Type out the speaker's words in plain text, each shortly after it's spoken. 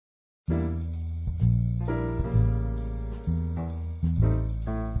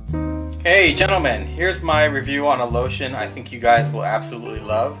Hey gentlemen, here's my review on a lotion I think you guys will absolutely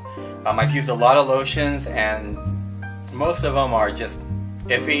love. I've used a lot of lotions and most of them are just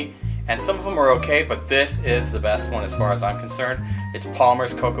iffy and some of them are okay, but this is the best one as far as I'm concerned. It's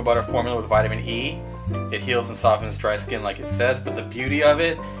Palmer's Cocoa Butter Formula with vitamin E. It heals and softens dry skin like it says, but the beauty of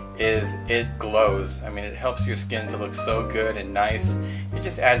it is it glows. I mean, it helps your skin to look so good and nice. It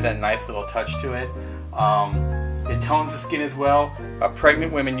just adds that nice little touch to it. It tones the skin as well.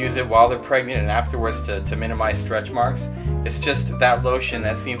 Pregnant women use it while they're pregnant and afterwards to minimize stretch marks. It's just that lotion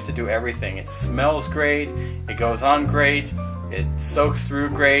that seems to do everything. It smells great, it goes on great, it soaks through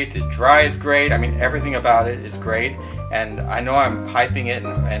great, it dries great. I mean, everything about it is great. And I know I'm hyping it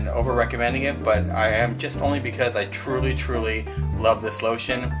and over recommending it, but I am just only because I truly love this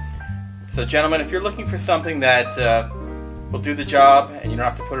lotion. So gentlemen, if you're looking for something that will do the job and you don't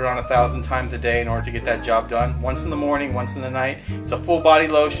have to put it on 1,000 times a day in order to get that job done, once in the morning, once in the night. It's a full body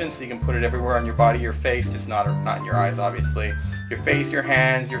lotion, so you can put it everywhere on your body, your face, just not in your eyes obviously. Your face, your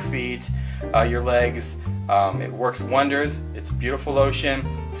hands, your feet, your legs. It works wonders. It's a beautiful lotion.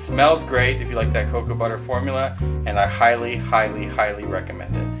 It smells great if you like that cocoa butter formula, and I highly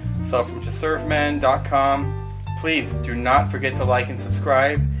recommend it. So from toservemen.com, please do not forget to like and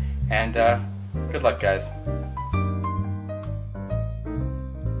subscribe, and good luck guys.